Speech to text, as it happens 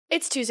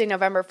It's Tuesday,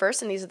 November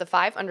 1st, and these are the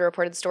 5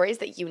 underreported stories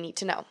that you need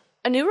to know.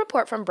 A new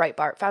report from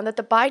Breitbart found that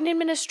the Biden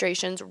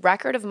administration's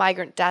record of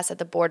migrant deaths at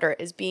the border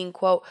is being,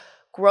 quote,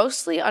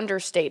 grossly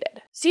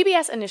understated.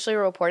 CBS initially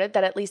reported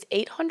that at least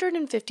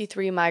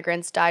 853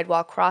 migrants died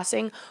while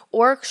crossing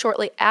or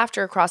shortly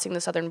after crossing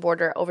the southern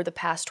border over the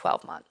past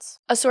 12 months.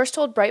 A source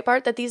told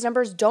Breitbart that these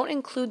numbers don't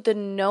include the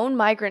known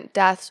migrant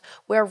deaths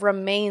where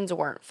remains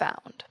weren't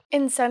found.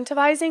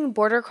 Incentivizing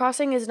border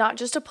crossing is not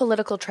just a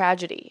political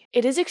tragedy.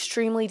 It is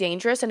extremely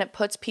dangerous and it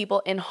puts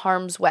people in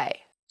harm's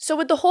way. So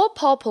with the whole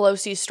Paul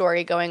Pelosi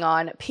story going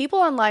on, people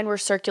online were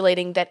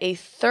circulating that a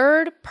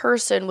third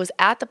person was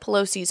at the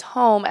Pelosi's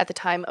home at the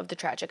time of the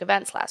tragic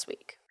events last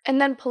week.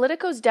 And then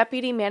Politico's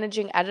deputy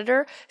managing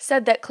editor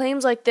said that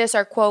claims like this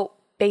are, quote,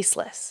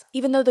 baseless,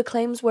 even though the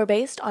claims were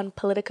based on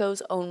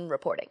Politico's own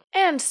reporting.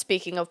 And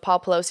speaking of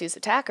Paul Pelosi's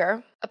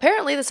attacker,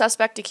 apparently the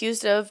suspect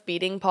accused of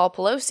beating Paul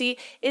Pelosi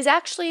is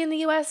actually in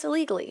the US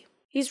illegally.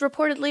 He's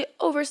reportedly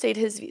overstayed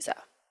his visa.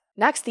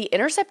 Next, The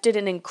Intercept did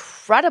an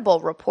incredible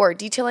report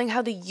detailing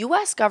how the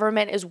US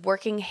government is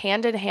working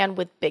hand in hand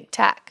with big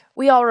tech.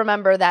 We all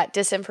remember that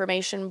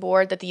disinformation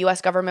board that the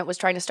US government was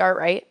trying to start,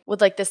 right? With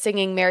like the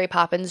singing Mary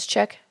Poppins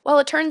chick. Well,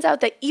 it turns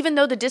out that even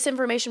though the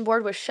disinformation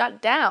board was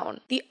shut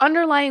down, the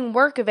underlying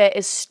work of it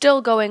is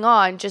still going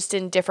on, just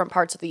in different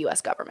parts of the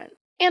US government.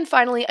 And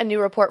finally, a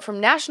new report from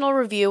National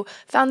Review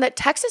found that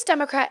Texas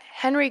Democrat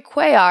Henry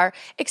Cuellar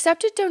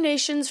accepted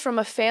donations from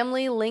a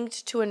family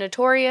linked to a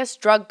notorious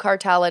drug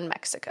cartel in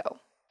Mexico.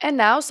 And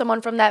now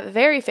someone from that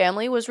very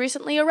family was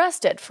recently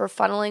arrested for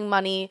funneling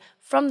money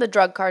from the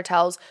drug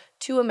cartels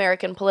to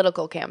American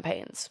political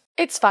campaigns.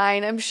 It's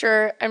fine, I'm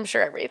sure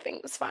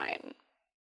everything's fine.